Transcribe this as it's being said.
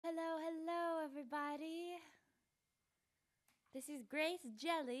This is Grace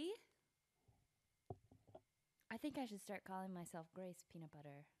Jelly. I think I should start calling myself Grace Peanut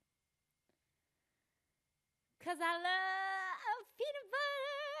Butter. Because I love peanut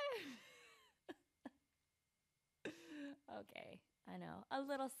butter. Okay, I know. A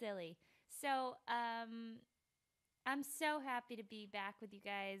little silly. So, I'm so happy to be back with you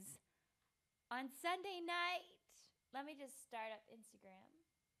guys on Sunday night. Let me just start up Instagram.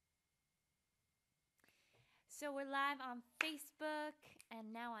 So we're live on Facebook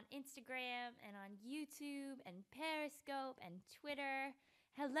and now on Instagram and on YouTube and Periscope and Twitter.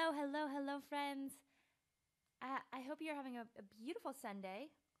 Hello, hello, hello, friends. I hope you're having a beautiful Sunday.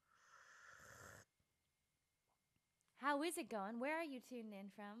 How is it going? Where are you tuned in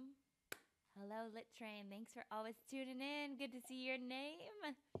from? Hello, Lit Train. Thanks for always tuning in. Good to see your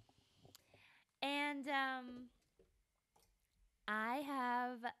name. And I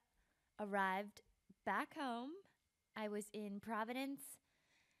have arrived back home. I was in Providence,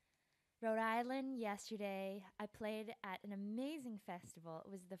 Rhode Island yesterday. I played at an amazing festival. It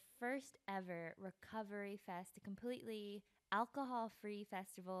was the first ever Recovery Fest, a completely alcohol-free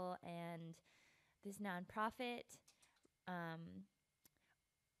festival, and this nonprofit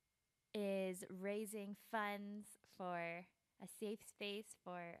is raising funds for a safe space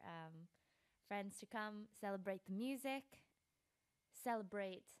for friends to come celebrate the music,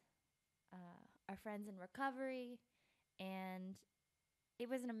 celebrate our friends in recovery, and it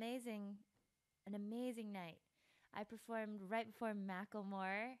was an amazing night. I performed right before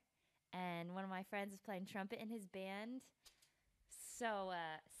Macklemore, and one of my friends was playing trumpet in his band. So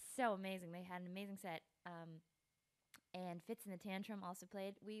amazing. They had an amazing set. And Fitz and the Tantrum also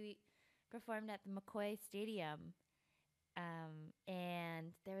played. We performed at the McCoy Stadium,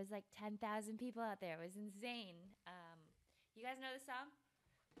 and there was like 10,000 people out there. It was insane. You guys know the song?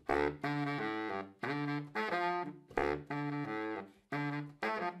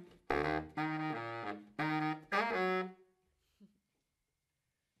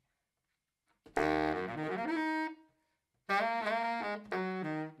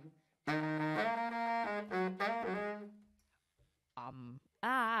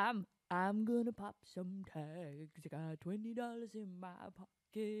 I'm gonna pop some tags. I got $20 in my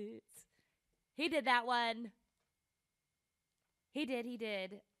pockets. He did that one. He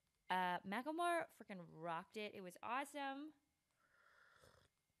did. Macklemore freaking rocked it. It was awesome.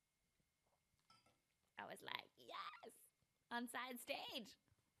 I was like, yes, on side stage.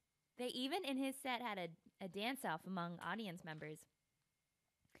 They even in his set had a dance-off among audience members.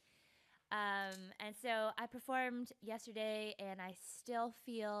 And so I performed yesterday, and I still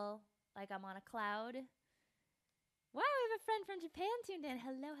feel like I'm on a cloud. Wow, we have a friend from Japan tuned in.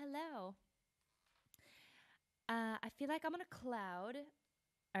 Hello, hello. I feel like I'm on a cloud.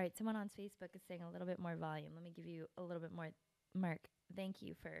 All right, someone on Facebook is saying a little bit more volume. Let me give you a little bit more. Mark, thank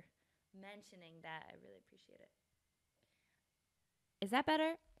you for mentioning that. I really appreciate it. Is that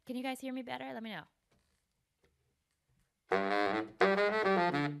better? Can you guys hear me better? Let me know.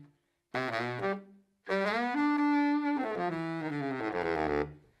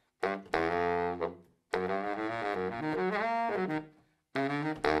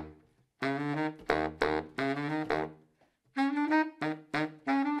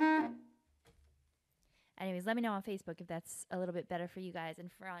 Anyways, let me know on Facebook if that's a little bit better for you guys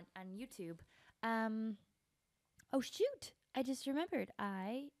and for on YouTube. Oh, shoot. I just remembered.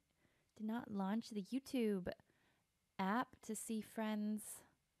 I did not launch the YouTube app to see friends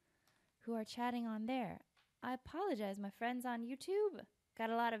who are chatting on there. I apologize, my friends on YouTube. Got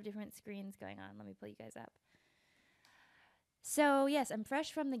a lot of different screens going on. Let me pull you guys up. So, yes, I'm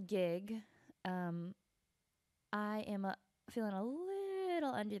fresh from the gig. I am feeling a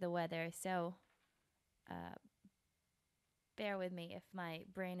little under the weather, so bear with me if my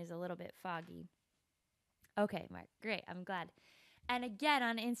brain is a little bit foggy. Okay, Mark, great. I'm glad. And again,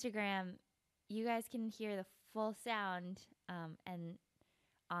 on Instagram, you guys can hear the full sound, and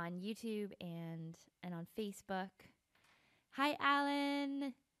on YouTube and on Facebook. Hi,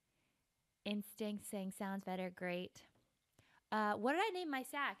 Alan. Instinct saying sounds better. Great. What did I name my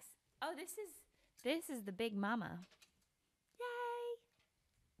sax? Oh, this is the Big Mama. Yay!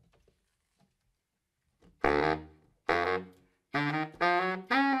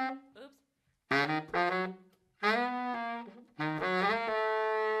 Oops.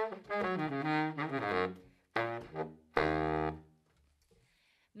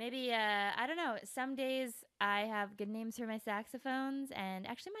 Maybe, I don't know. Some days I have good names for my saxophones, and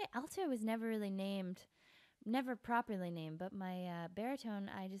actually my alto was never really named, never properly named, but my baritone,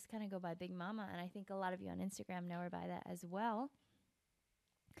 I just kind of go by Big Mama, and I think a lot of you on Instagram know her by that as well.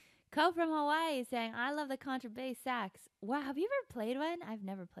 Co from Hawaii saying, I love the contrabass sax. Wow, have you ever played one? I've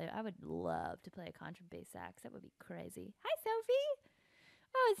never played. I would love to play a contrabass sax. That would be crazy. Hi, Sophie.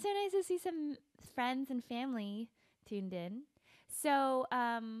 Oh, it's so nice to see some friends and family tuned in. So,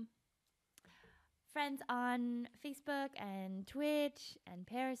 friends on Facebook and Twitch and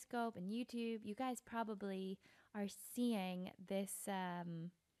Periscope and YouTube, you guys probably are seeing this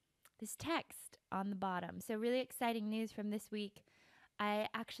this text on the bottom. So really exciting news from this week. I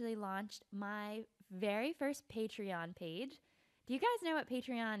actually launched my very first Patreon page. Do you guys know what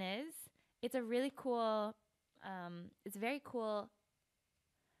Patreon is? It's a really cool, it's very cool.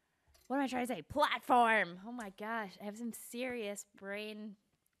 What am I trying to say? Platform. Oh my gosh, I have some serious brain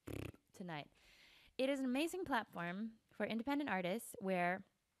tonight. It is an amazing platform for independent artists where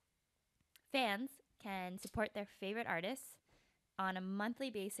fans can support their favorite artists on a monthly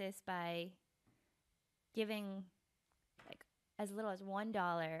basis by giving like as little as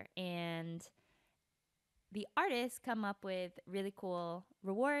 $1, and the artists come up with really cool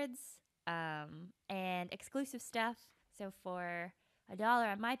rewards and exclusive stuff. So for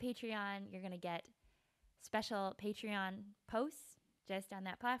 $1 on my Patreon, you're going to get special Patreon posts just on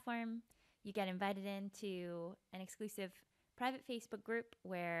that platform. You get invited into an exclusive private Facebook group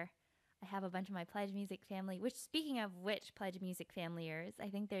where I have a bunch of my Pledge Music family, which, speaking of which, Pledge Music familyers, I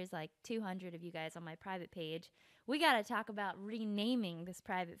think there's like 200 of you guys on my private page. We got to talk about renaming this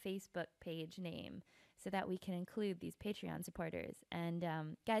private Facebook page name so that we can include these Patreon supporters. And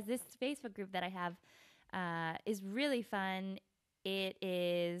guys, this Facebook group that I have is really fun. It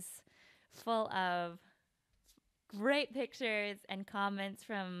is full of great pictures and comments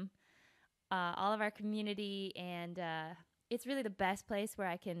from all of our community, and it's really the best place where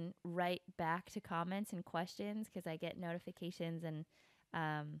I can write back to comments and questions because I get notifications, and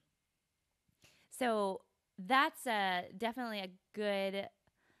so that's definitely a good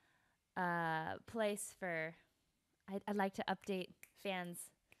place for. I'd like to update fans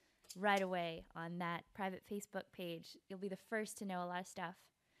right away on that private Facebook page. You'll be the first to know a lot of stuff.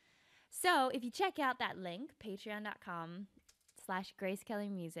 So if you check out that link,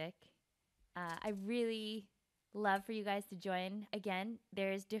 patreon.com/GraceKellyMusic, I really love for you guys to join. Again,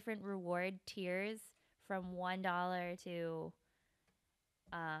 there's different reward tiers from $1 to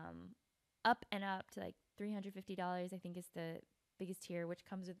up and up to like $350, I think is the biggest tier, which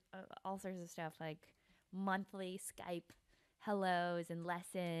comes with all sorts of stuff like monthly Skype hellos and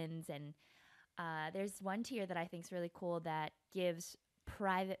lessons. And there's one tier that I think is really cool that gives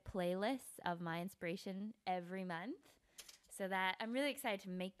private playlists of my inspiration every month. So that I'm really excited to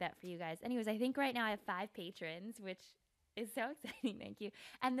make that for you guys. Anyways, I think right now I have 5 patrons, which is so exciting. Thank you.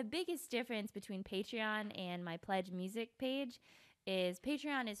 And the biggest difference between Patreon and my Pledge Music page is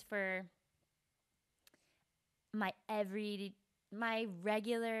Patreon is for my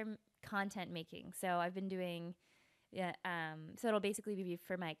regular content making. So I've been doing so it'll basically be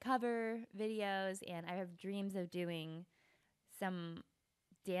for my cover videos, and I have dreams of doing some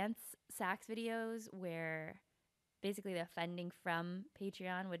dance sax videos where basically the funding from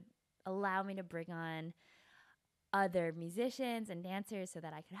Patreon would allow me to bring on other musicians and dancers so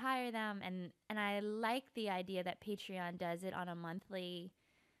that I could hire them. And I like the idea that Patreon does it on a monthly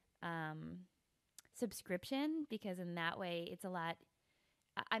subscription, because in that way it's a lot,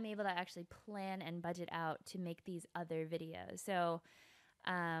 I'm able to actually plan and budget out to make these other videos. So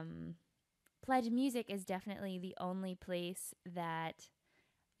Pledge Music is definitely the only place that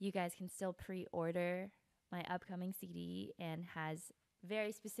you guys can still pre-order my upcoming CD and has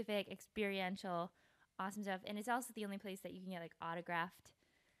very specific, experiential, awesome stuff. And it's also the only place that you can get like autographed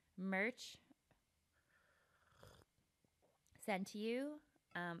merch sent to you.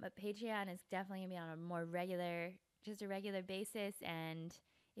 But Patreon is definitely going to be on a more regular, just a regular basis. And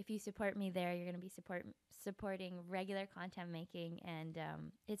if you support me there, you're going to be supporting regular content making. And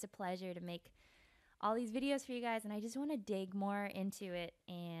it's a pleasure to make all these videos for you guys. And I just want to dig more into it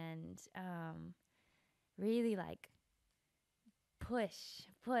and really like push,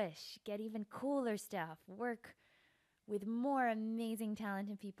 get even cooler stuff, work with more amazing,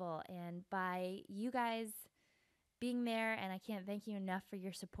 talented people. And by you guys being there, and I can't thank you enough for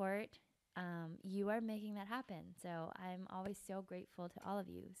your support, you are making that happen. So I'm always so grateful to all of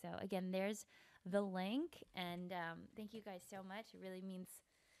you. So again, there's the link, and thank you guys so much. It really means,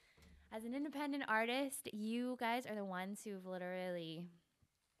 as an independent artist, you guys are the ones who've literally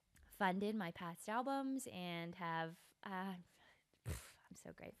funded my past albums and have, I'm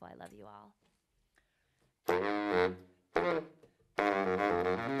so grateful. I love you all.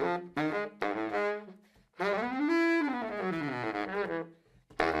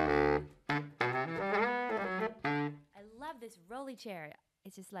 I love this rolly chair.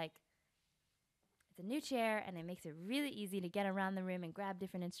 It's just like It's a new chair, and it makes it really easy to get around the room and grab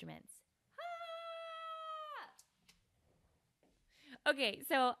different instruments. Okay,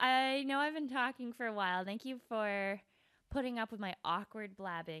 so I know I've been talking for a while. Thank you for putting up with my awkward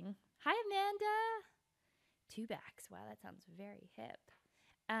blabbing. Hi, Amanda. Two backs. Wow, that sounds very hip.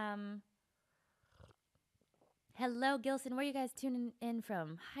 Hello, Gilson. Where are you guys tuning in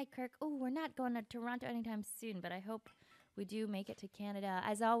from? Hi, Kirk. Oh, we're not going to Toronto anytime soon, but I hope we do make it to Canada.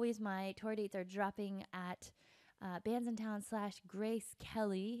 As always, my tour dates are dropping at bandsintown/Grace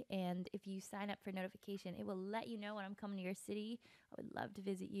Kelly. And if you sign up for notification, it will let you know when I'm coming to your city. I would love to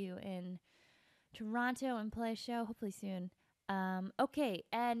visit you in Toronto and play a show, hopefully soon. Okay,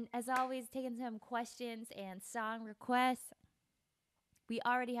 and as always, taking some questions and song requests. We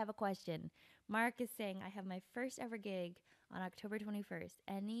already have a question. Mark is saying, I have my first ever gig on October 21st.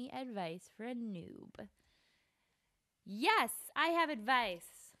 Any advice for a noob? Yes, I have advice.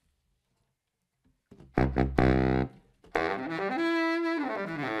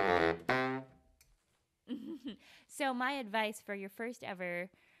 So my advice for your first ever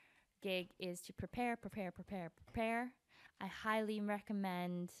gig is to prepare. I highly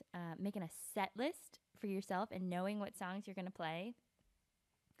recommend making a set list for yourself and knowing what songs you're going to play.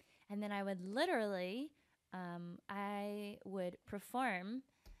 And then I would literally, I would perform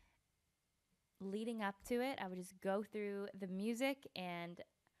leading up to it. I would just go through the music, and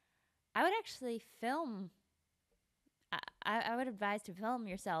I would actually film. I would advise to film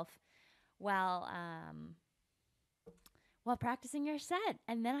yourself while practicing your set,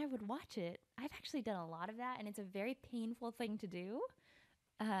 and then I would watch it. I've actually done a lot of that, and it's a very painful thing to do.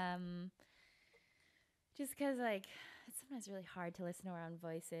 Just because, like, it's sometimes really hard to listen to our own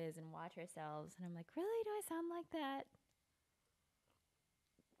voices and watch ourselves. And I'm like, really? Do I sound like that?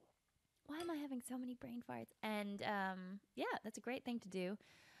 Why am I having so many brain farts? And, yeah, that's a great thing to do.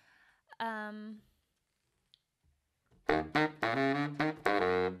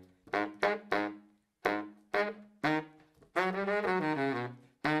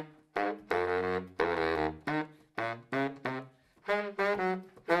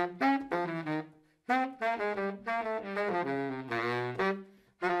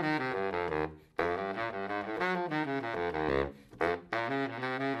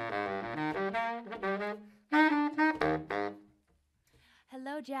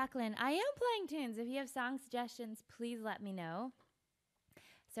 Hello, Jacqueline. I am playing tunes. If you have song suggestions, please let me know.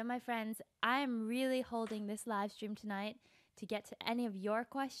 So, my friends, I'm really holding this live stream tonight to get to any of your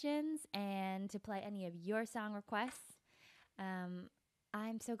questions and to play any of your song requests.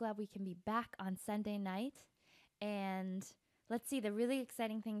 I'm so glad we can be back on Sunday night. And let's see, the really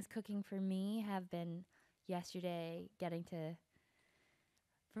exciting things cooking for me have been yesterday getting to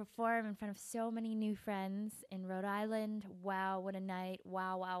perform in front of so many new friends in Rhode Island. Wow, what a night.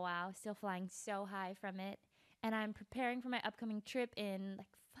 Wow. Still flying so high from it. And I'm preparing for my upcoming trip in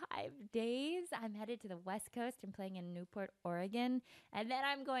like 5 days. I'm headed to the West Coast and playing in Newport, Oregon. And then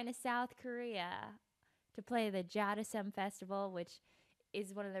I'm going to South Korea to play the Jadasum Festival, which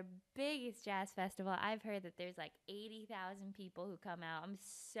is one of the biggest jazz festival. I've heard that there's like 80,000 people who come out. I'm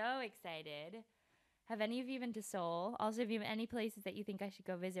so excited. Have any of you been to Seoul? Also, if you have any places that you think I should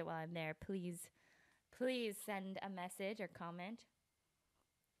go visit while I'm there, please send a message or comment.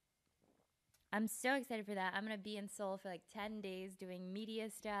 I'm so excited for that. I'm going to be in Seoul for like 10 days doing media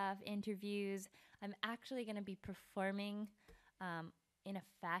stuff, interviews. I'm actually going to be performing in a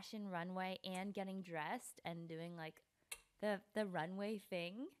fashion runway and getting dressed and doing like the runway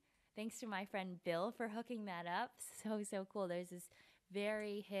thing. Thanks to my friend Bill for hooking that up. So cool. There's this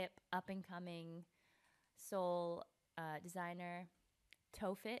very hip, up-and-coming Seoul designer,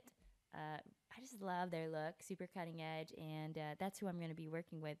 Tofit. I just love their look, super cutting edge, and that's who I'm going to be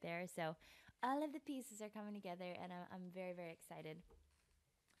working with there. So all of the pieces are coming together, and I'm very, very excited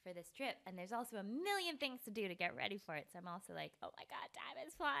for this trip. And there's also a million things to do to get ready for it. So I'm also like, oh my God, time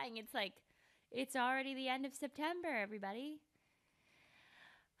is flying. It's like, it's already the end of September, everybody.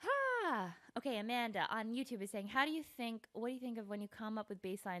 Okay, Amanda on YouTube is saying, what do you think of when you come up with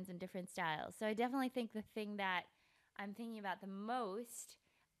bass lines in different styles? So I definitely think the thing that I'm thinking about the most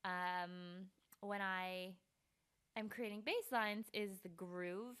when I am creating bass lines is the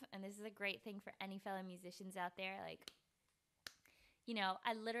groove. And this is a great thing for any fellow musicians out there. Like, you know,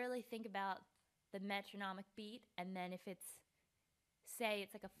 I literally think about the metronomic beat, and then if it's, say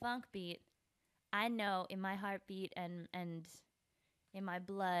it's like a funk beat, I know in my heartbeat and in my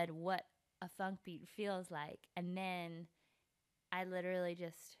blood what a funk beat feels like. And then I literally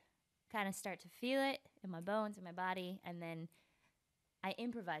just kind of start to feel it in my bones, in my body, and then I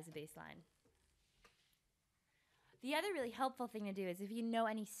improvise a bass line. The other really helpful thing to do is if you know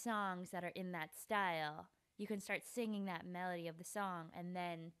any songs that are in that style, you can start singing that melody of the song and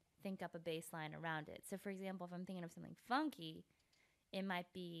then think up a bass line around it. So, for example, if I'm thinking of something funky, it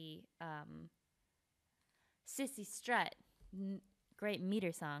might be Sissy Strut, great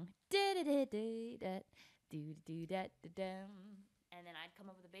meter song. And then I'd come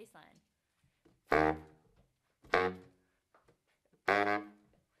up with a bass line.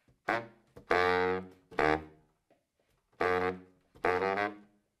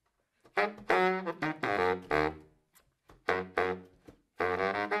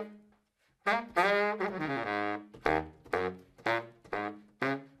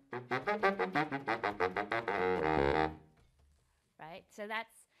 Right? So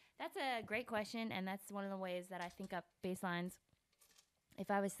that's a great question, and that's one of the ways that I think up bass lines. If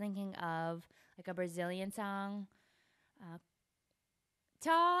I was thinking of like a Brazilian song,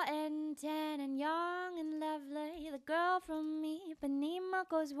 tall and tan and young and lovely, the girl from Ipanema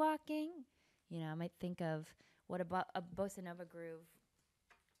goes walking. You know, I might think of what about a bossa nova groove.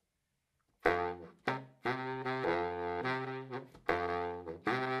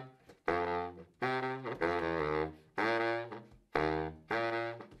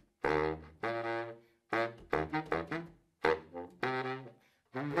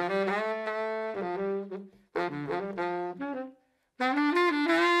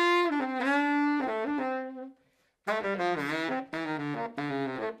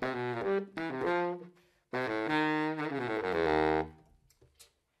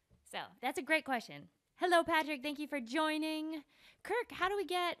 So that's a great question. Hello, Patrick. Thank you for joining. Kirk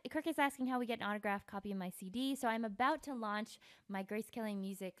is asking how we get an autographed copy of my CD. So I'm about to launch my Grace Kelly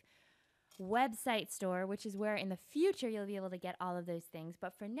Music website store, which is where in the future you'll be able to get all of those things.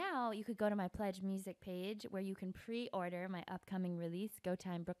 But for now, you could go to my Pledge Music page where you can pre-order my upcoming release, Go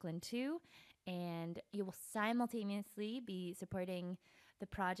Time Brooklyn 2, and you will simultaneously be supporting the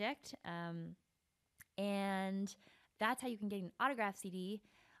project. And that's how you can get an autographed CD.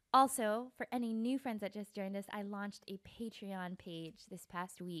 Also, for any new friends that just joined us, I launched a Patreon page this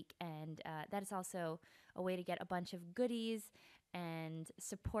past week, and that is also a way to get a bunch of goodies and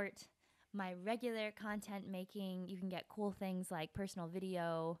support my regular content making. You can get cool things like personal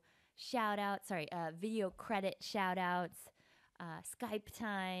video video credit shout outs, Skype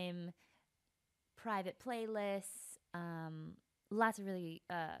time, private playlists, lots of really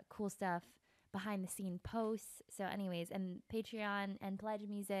cool stuff, behind the scene posts. So anyways, and Patreon and Pledge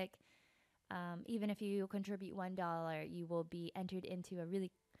Music, even if you contribute $1, you will be entered into a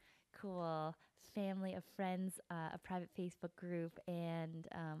really cool family of friends, a private Facebook group, and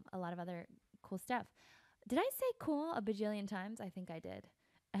a lot of other cool stuff. Did I say cool a bajillion times? I think I did.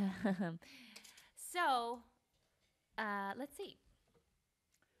 So let's see.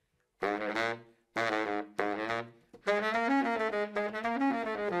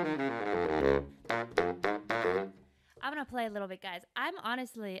 I'm going to play a little bit, guys. I'm going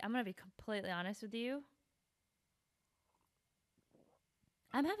to be completely honest with you.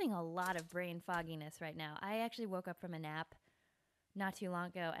 I'm having a lot of brain fogginess right now. I actually woke up from a nap not too long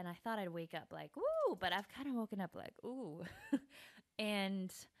ago, and I thought I'd wake up like, ooh, but I've kind of woken up like, ooh.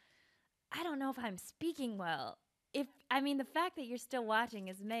 And I don't know if I'm speaking well. The fact that you're still watching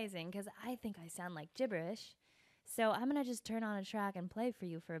is amazing, because I think I sound like gibberish. So I'm going to just turn on a track and play for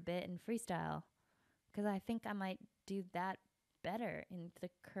you for a bit and freestyle, because I think I might do that better in the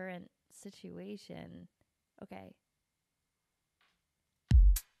current situation. Okay.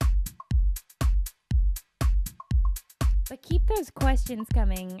 But keep those questions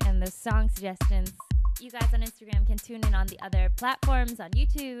coming and those song suggestions. You guys on Instagram can tune in on the other platforms, on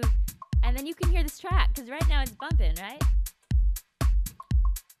YouTube, and then you can hear this track, because right now it's bumping, right?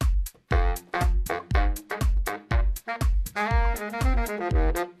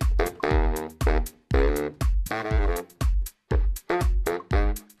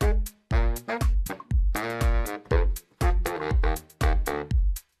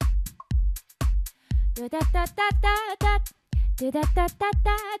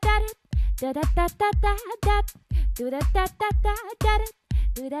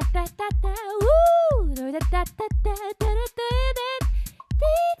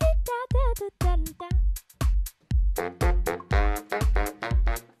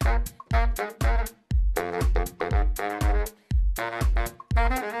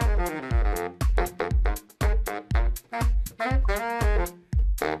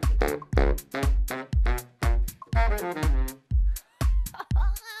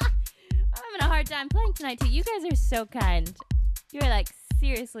 I'm playing tonight too. You guys are so kind. You're like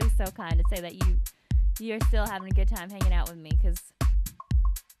seriously so kind to say that you're still having a good time hanging out with me, because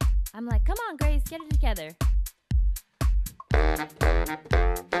I'm like, come on, Grace, get it together.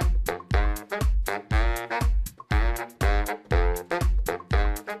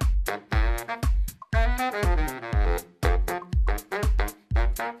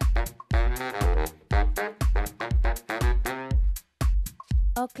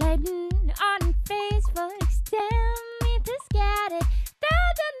 Oh, Clayton on Facebook, tell me to scat it.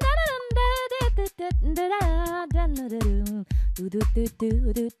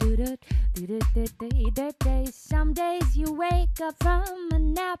 Some days you wake up from a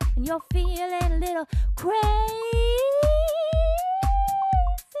nap and you're feeling a little crazy.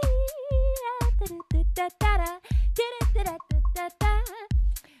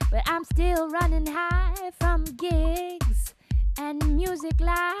 But I'm still running high from gigs and music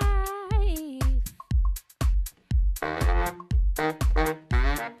live.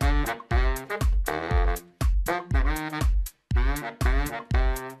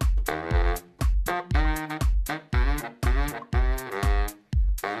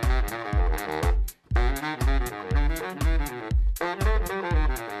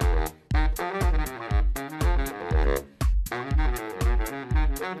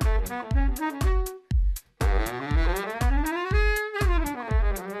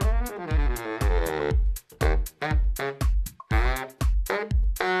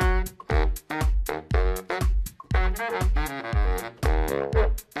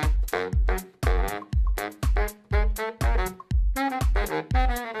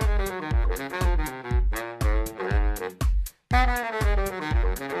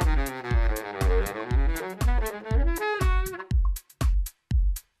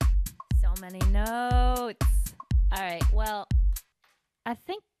 I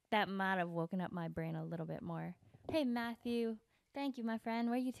think that might have woken up my brain a little bit more. Hey, Matthew. Thank you, my friend.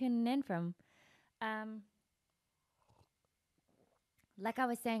 Where are you tuning in from? Like I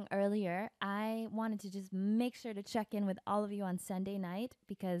was saying earlier, I wanted to just make sure to check in with all of you on Sunday night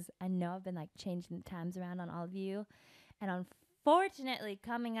because I know I've been like changing the times around on all of you. And unfortunately,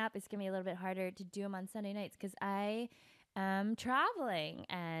 coming up, it's going to be a little bit harder to do them on Sunday nights because I am traveling.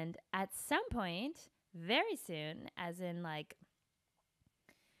 And at some point, very soon, as in like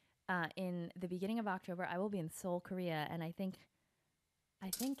in the beginning of October, I will be in Seoul, Korea, and I think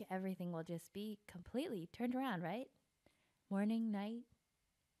everything will just be completely turned around, right? Morning, night,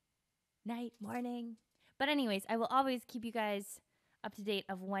 morning. But anyways, I will always keep you guys up to date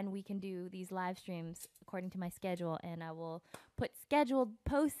of when we can do these live streams according to my schedule, and I will put scheduled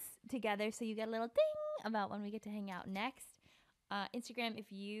posts together so you get a little ding about when we get to hang out next. Instagram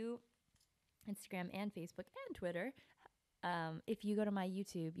and Facebook and Twitter. If you go to my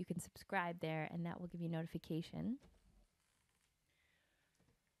YouTube, you can subscribe there, and that will give you notification.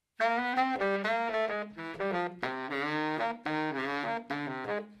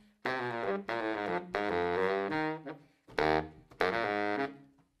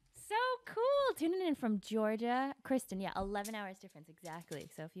 So cool. Tuning in from Georgia. Kristen, yeah, 11 hours difference, exactly.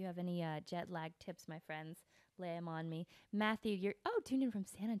 So if you have any jet lag tips, my friends, lay them on me. Matthew, you're tuned in from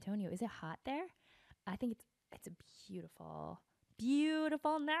San Antonio. Is it hot there? I think it's a beautiful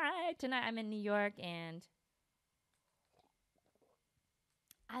night tonight. I'm in New York, and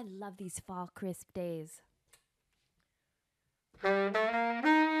I love these fall crisp days.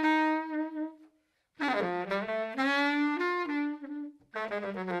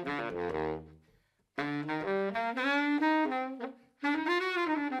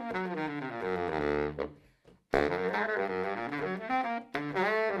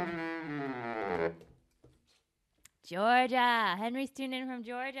 Georgia. Henry's tuned in from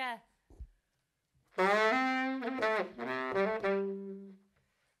Georgia.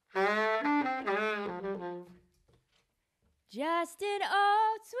 Just an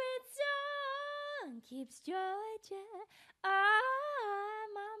old sweet song keeps Georgia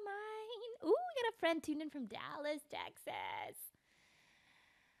on my mind. Ooh, we got a friend tuned in from Dallas, Texas.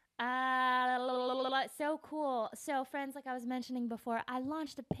 So cool. So, friends, like I was mentioning before, I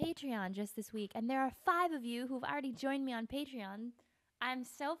launched a Patreon just this week, and there are 5 of you who've already joined me on Patreon. I'm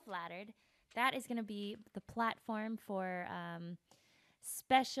so flattered. That is going to be the platform for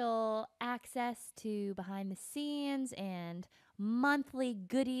special access to behind the scenes and monthly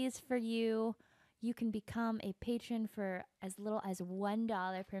goodies for you. You can become a patron for as little as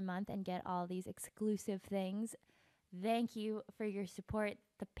 $1 per month and get all these exclusive things. Thank you for your support.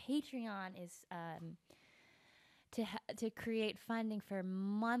 The Patreon is to create funding for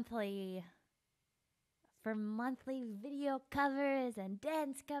monthly video covers and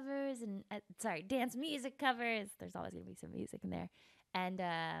dance covers and dance music covers. There's always going to be some music in there. And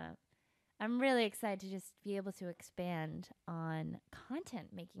I'm really excited to just be able to expand on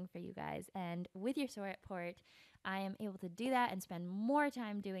content making for you guys. And with your support, I am able to do that and spend more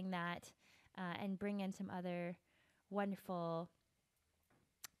time doing that and bring in some other wonderful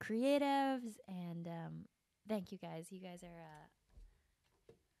creatives. And thank you guys. You guys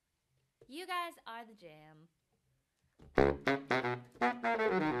are the jam.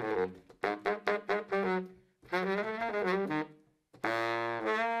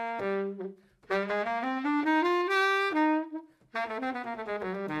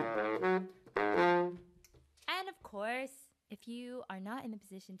 And of course, if you are not in the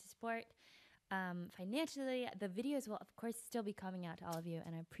position to support financially, the videos will of course still be coming out to all of you,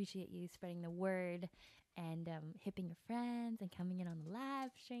 and I appreciate you spreading the word and hipping your friends and coming in on the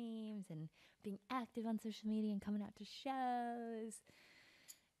live streams and being active on social media and coming out to shows.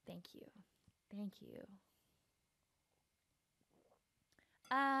 Thank you.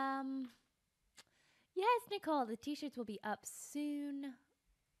 Yes, Nicole, the t-shirts will be up soon-ish.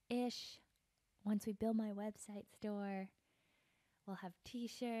 Once we build my website store, we'll have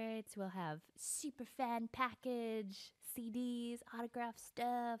t-shirts, we'll have super fan package, CDs, autograph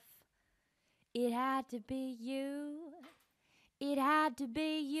stuff. It had to be you. It had to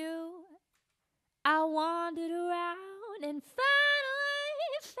be you. I wandered around and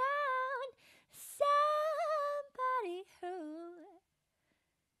finally found somebody who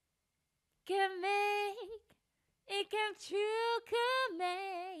could make it come true, could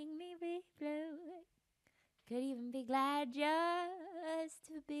make me be blue, could even be glad just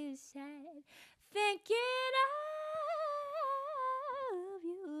to be sad, thinking of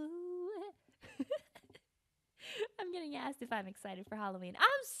you. I'm getting asked if I'm excited for Halloween.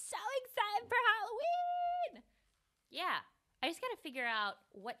 I'm so excited for Halloween! Yeah, I just gotta figure out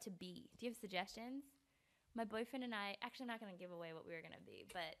what to be. Do you have suggestions? My boyfriend and I, actually I'm not gonna give away what we were gonna be,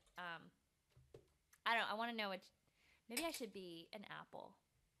 but I want to know which. Maybe I should be an apple.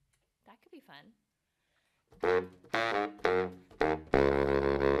 That could be fun.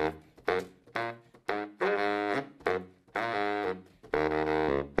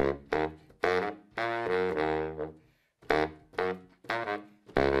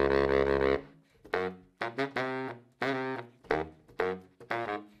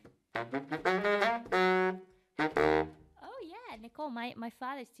 Nicole, my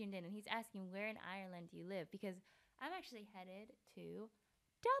father's tuned in and he's asking, where in Ireland do you live? Because I'm actually headed to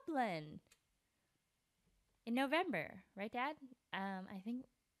Dublin in November. Right, Dad? I think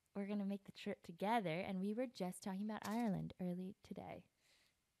we're going to make the trip together, and we were just talking about Ireland early today.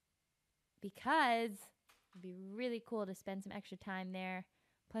 Because it'd be really cool to spend some extra time there.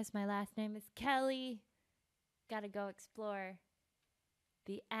 Plus, my last name is Kelly. Got to go explore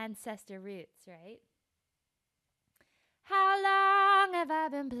the ancestor roots, right? How long have I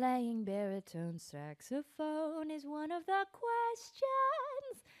been playing baritone saxophone is one of the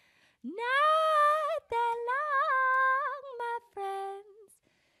questions. Not that long, my friends.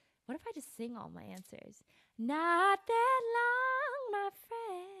 What if I just sing all my answers? Not that long, my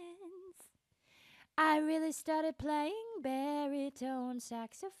friends. I really started playing baritone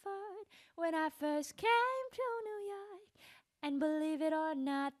saxophone when I first came to New York. And believe it or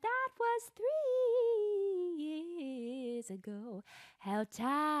not, that was 3 years ago. How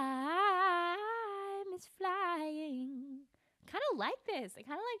time is flying. Kind of like this. I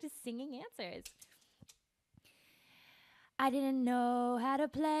kind of like just singing answers. I didn't know how to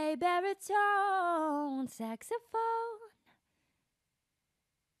play baritone saxophone.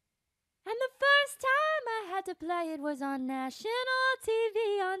 And the first time I had to play it was on national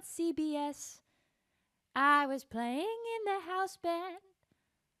TV on CBS. I was playing in the house band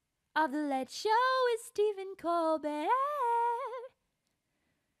of The Late Show with Stephen Colbert.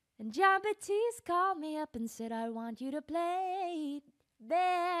 And John Batiste called me up and said, I want you to play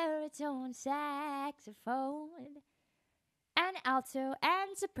baritone saxophone and alto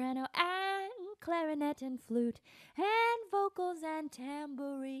and soprano and clarinet and flute and vocals and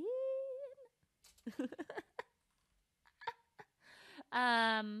tambourine.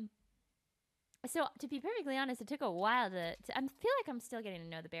 So to be perfectly honest, it took a while to I feel like I'm still getting to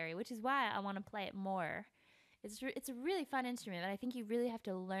know the bari, which is why I want to play it more. It's a really fun instrument, but I think you really have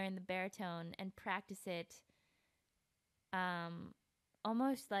to learn the baritone and practice it.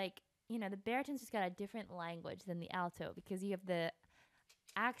 Almost like, the baritone's just got a different language than the alto because you have the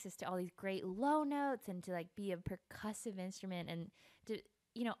access to all these great low notes and to like be a percussive instrument, and to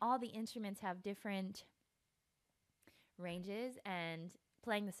all the instruments have different ranges, and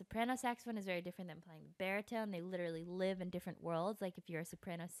playing the soprano saxophone is very different than playing the baritone. They literally live in different worlds, like if you're a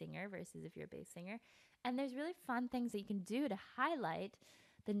soprano singer versus if you're a bass singer. And there's really fun things that you can do to highlight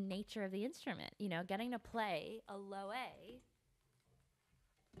the nature of the instrument. Getting to play a low A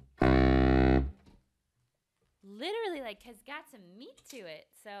literally like has got some meat to it.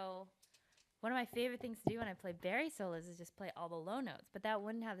 So one of my favorite things to do when I play bari solos is just play all the low notes, but that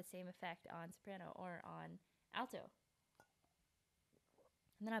wouldn't have the same effect on soprano or on alto.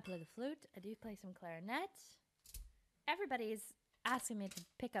 And then I play the flute. I do play some clarinet. Everybody's asking me to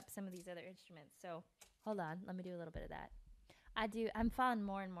pick up some of these other instruments, so hold on, let me do a little bit of that. I'm falling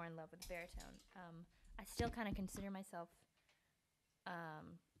more and more in love with the baritone. I still kind of consider myself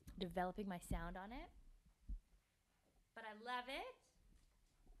developing my sound on it, but I love it.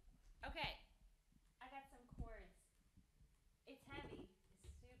 Okay, I got some chords. It's heavy.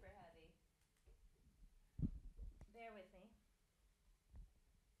 It's super heavy. Bear with me.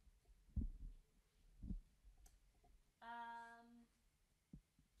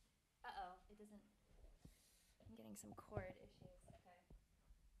 It doesn't. I'm getting some chord issues. Okay.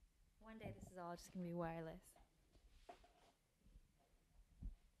 One day this is all just gonna be wireless.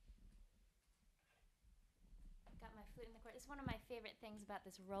 Got my flute in the chord. It's one of my favorite things about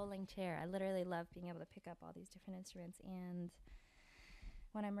this rolling chair. I literally love being able to pick up all these different instruments, and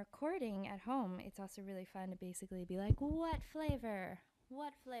when I'm recording at home, it's also really fun to basically be like, what flavor?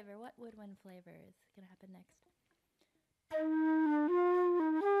 What flavor? What woodwind flavor is gonna happen next?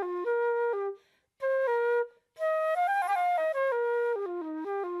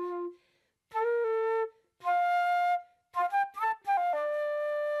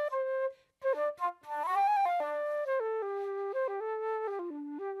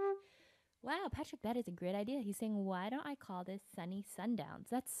 Wow, Patrick, that is a great idea. He's saying, why don't I call this Sunny Sundowns?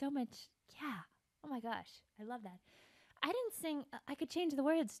 That's so much, yeah. Oh my gosh, I love that. I didn't sing, I could change the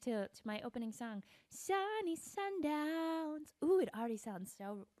words to my opening song. Sunny Sundowns. Ooh, it already sounds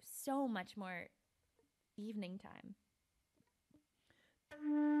so much more evening time.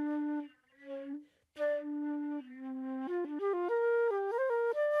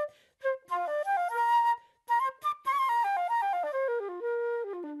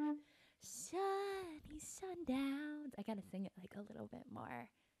 Sunny Sundowns. I gotta sing it like a little bit more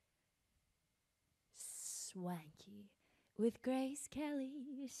swanky. With Grace Kelly,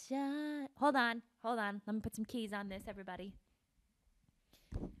 Hold on. Let me put some keys on this, everybody.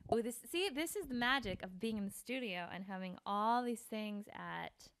 Ooh, this is the magic of being in the studio and having all these things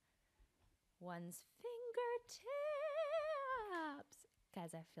at one's fingertips.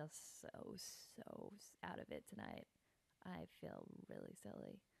 Guys, I feel so out of it tonight. I feel really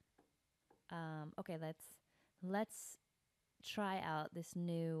silly. Okay, let's try out this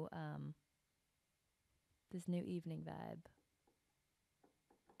new evening vibe.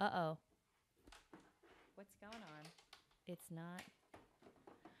 Uh-oh. What's going on? It's not.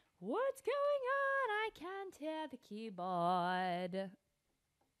 What's going on? I can't hear the keyboard.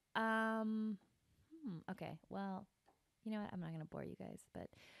 Okay, well, you know what? I'm not going to bore you guys, but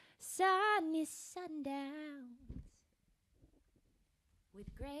Sunny Sundowns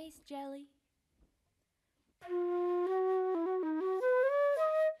with Grace Jelly.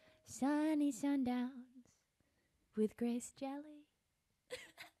 Sunny Sundowns with Grace Jelly.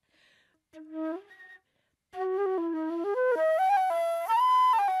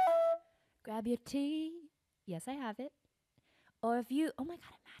 Grab your tea. Yes, I have it. Or if you, oh my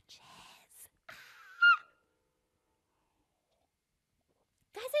God, it matches.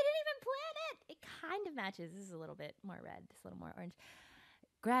 Guys, I didn't even plan it. It kind of matches. This is a little bit more red. This is a little more orange.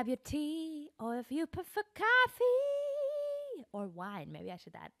 Grab your tea, or if you prefer coffee or wine, maybe I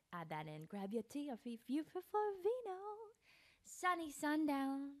should add that in. Grab your tea, or if you prefer vino. Sunny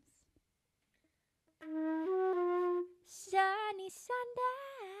Sundowns. Sunny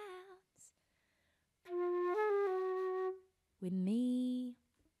Sundowns. With me.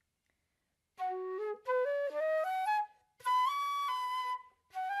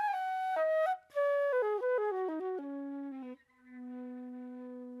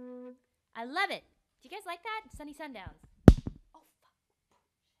 I love it. Do you guys like that? Sunny Sundowns. Oh, fuck.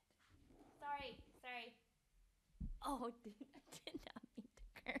 Sorry. Oh, I did not mean to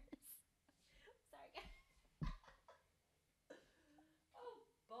curse. Sorry, guys. Oh,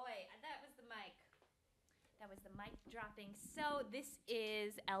 boy. That was the mic. That was the mic dropping. So this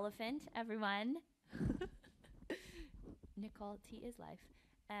is Elephant, everyone. Nicole T is life.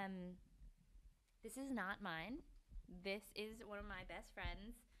 This is not mine. This is one of my best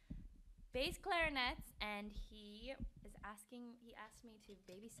friends. Bass clarinets, and he asked me to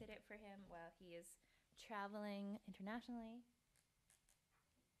babysit it for him while he is traveling internationally.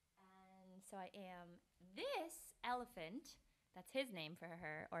 And so I am this Elephant. That's his name for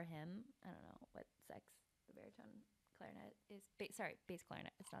her or him. I don't know what sex the baritone clarinet is. Bass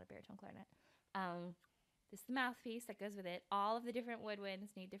clarinet. It's not a baritone clarinet. This is the mouthpiece that goes with it. All of the different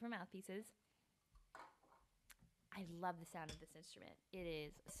woodwinds need different mouthpieces. I love the sound of this instrument. It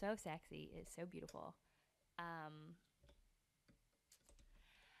is so sexy. It is so beautiful. I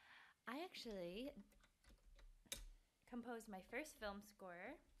actually composed my first film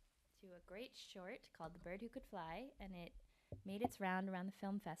score to a great short called The Bird Who Could Fly, and it made its round around the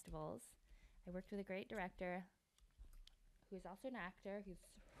film festivals. I worked with a great director who's also an actor who's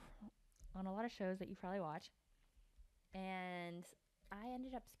on a lot of shows that you probably watch. And I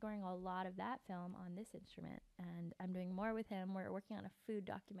ended up scoring a lot of that film on this instrument, and I'm doing more with him. We're working on a food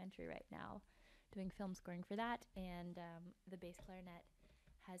documentary right now, doing film scoring for that, and the bass clarinet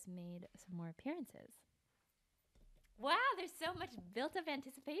has made some more appearances. Wow, there's so much built-up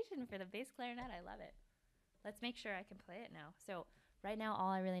anticipation for the bass clarinet. I love it. Let's make sure I can play it now. So right now,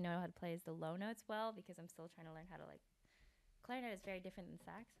 all I really know how to play is the low notes well, because I'm still trying to learn how to, like, clarinet is very different than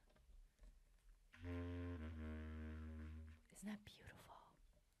sax. Isn't that beautiful?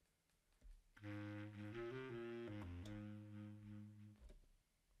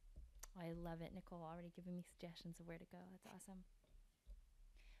 Oh, I love it. Nicole already giving me suggestions of where to go. That's awesome.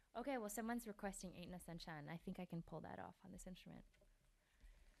 Okay, well, someone's requesting Ain't No Sunshine. I think I can pull that off on this instrument.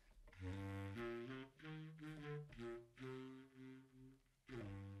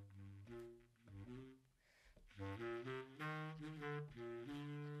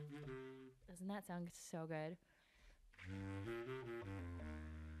 Doesn't that sound so good?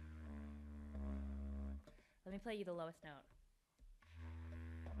 Let me play you the lowest note.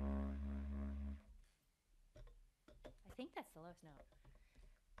 I think that's the lowest note.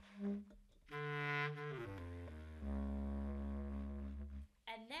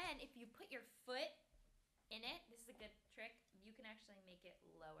 And then if you put your foot in it, this is a good trick, you can actually make it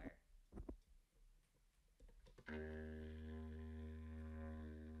lower.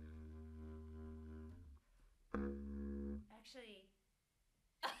 Actually,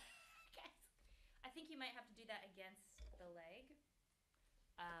 guys, I think you might have to do that against the leg.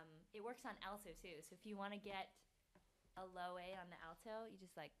 It works on alto too, so if you want to get a low A on the alto, you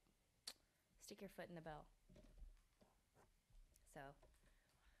just like stick your foot in the bow. So.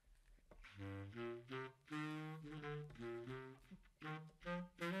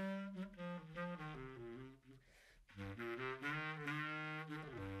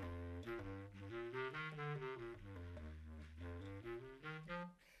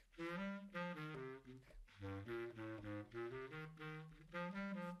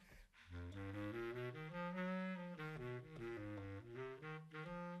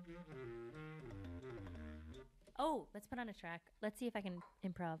 Oh, let's put on a track. Let's see if I can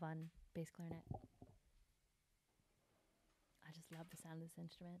improv on bass clarinet. I just love the sound of this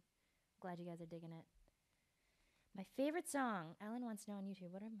instrument. Glad you guys are digging it. My favorite song, Alan wants to know on YouTube,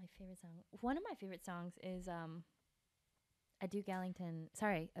 what are my favorite songs? One of my favorite songs is a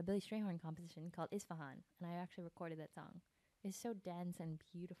Billy Strayhorn composition called Isfahan, and I actually recorded that song. It's so dense and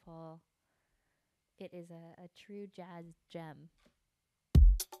beautiful. It is a true jazz gem.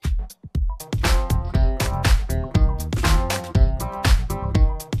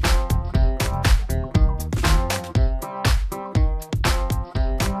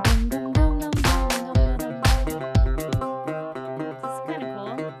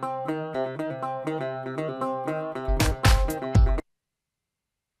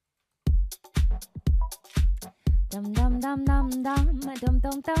 Dum dum dum dum dum dum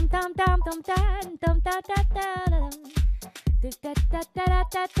dum dum dum dum dum dum dum da da da da da da da da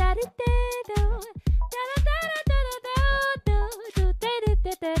da da da.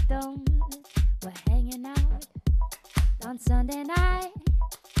 We're hanging out on Sunday night,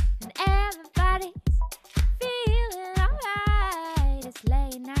 and everybody's feeling alright. It's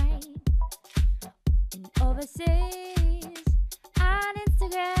late night in overseas, on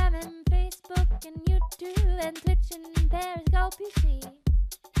Instagram and Facebook and YouTube and Twitch and Periscope, you see.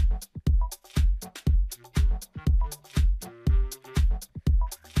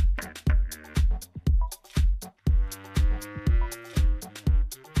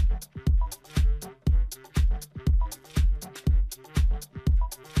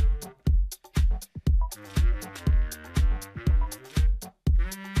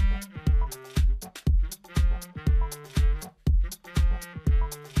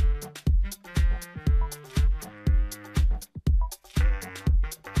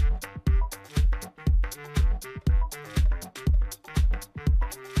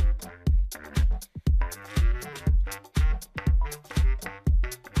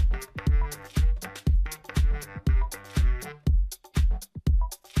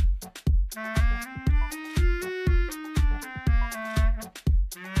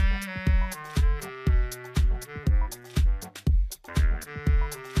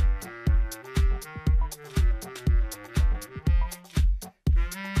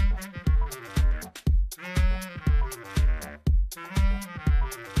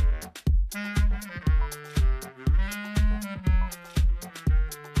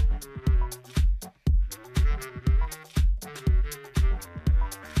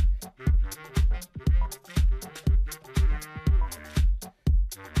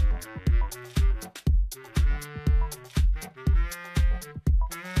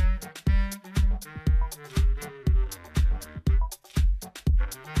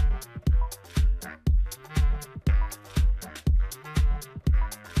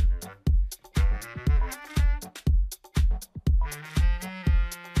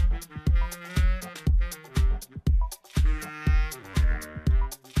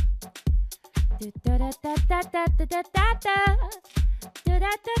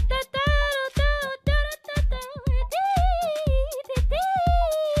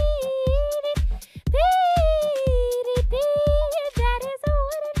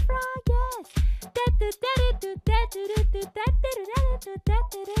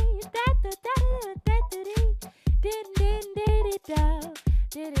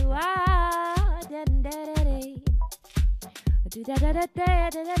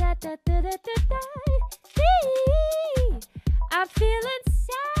 I'm feeling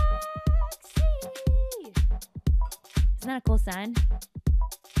sexy. Isn't that a cool sign?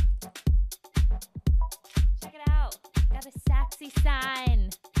 Check it out. Got a sexy sign.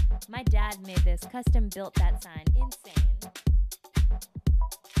 My dad made this, custom built that sign. Insane.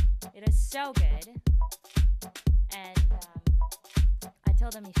 It is so good. And I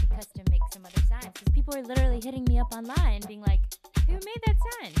told him he should custom make some other signs because people are literally hitting me up online being like, who made that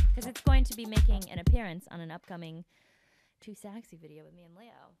sign? Because it's going to be making an appearance on an upcoming Too Sexy video with me and Leo.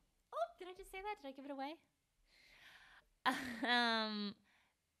 Oh, did I just say that? Did I give it away?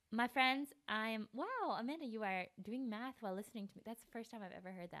 My friends, wow, Amanda, you are doing math while listening to me. That's the first time I've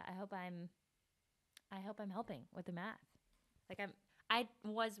ever heard that. I hope I'm helping with the math. Like I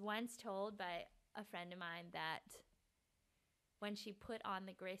was once told by a friend of mine that when she put on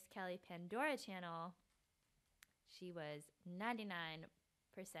the Grace Kelly Pandora channel, she was 99%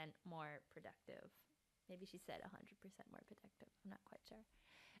 more productive. Maybe she said 100% more productive. I'm not quite sure.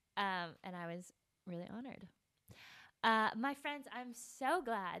 And I was really honored. My friends, I'm so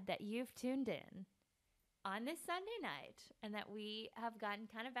glad that you've tuned in on this Sunday night and that we have gotten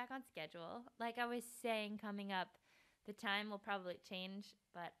kind of back on schedule. Like I was saying, coming up, the time will probably change,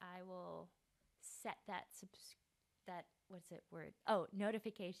 but I will set that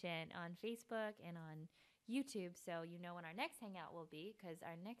notification on Facebook and on YouTube so you know when our next hangout will be, because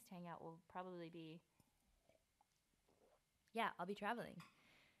our next hangout will probably be, I'll be traveling.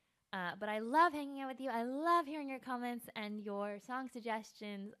 But I love hanging out with you. I love hearing your comments and your song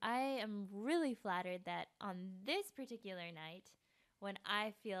suggestions. I am really flattered that on this particular night, when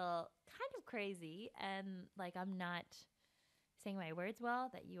I feel kind of crazy and like I'm not saying my words well,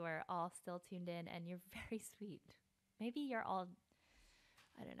 that you are all still tuned in and you're very sweet. Maybe you're all,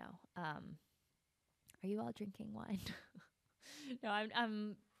 I don't know. Are you all drinking wine? No,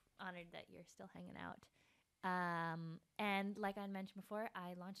 I'm honored that you're still hanging out. And like I mentioned before,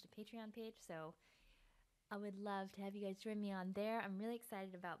 I launched a Patreon page, so I would love to have you guys join me on there. I'm really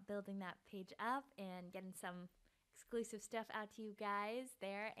excited about building that page up and getting some exclusive stuff out to you guys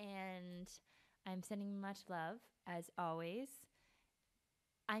there, and I'm sending much love, as always.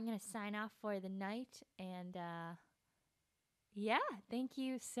 I'm going to sign off for the night, and thank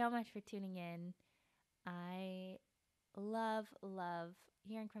you so much for tuning in. I love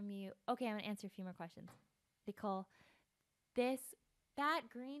hearing from you. Okay, I'm going to answer a few more questions. Nicole, that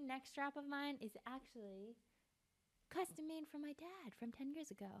green neck strap of mine is actually custom made for my dad from 10 years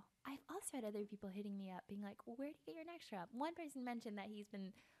ago. I've also had other people hitting me up being like, where did you get your neck strap? One person mentioned that he's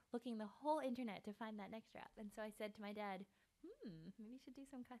been looking the whole internet to find that neck strap. And so I said to my dad, maybe you should do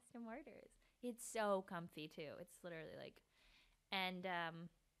some custom orders. It's so comfy too. It's literally like, and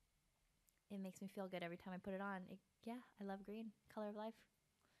it makes me feel good every time I put it on. I love green, color of life.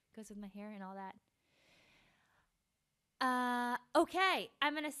 Goes with my hair and all that. Okay,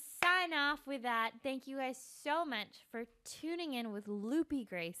 I'm going to sign off with that. Thank you guys so much for tuning in with Loopy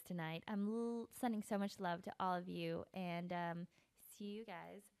Grace tonight. I'm sending so much love to all of you, and see you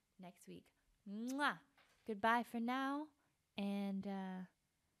guys next week. Mwah! Goodbye for now, and I'm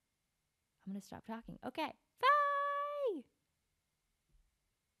going to stop talking. Okay, bye!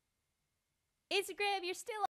 Instagram, you're still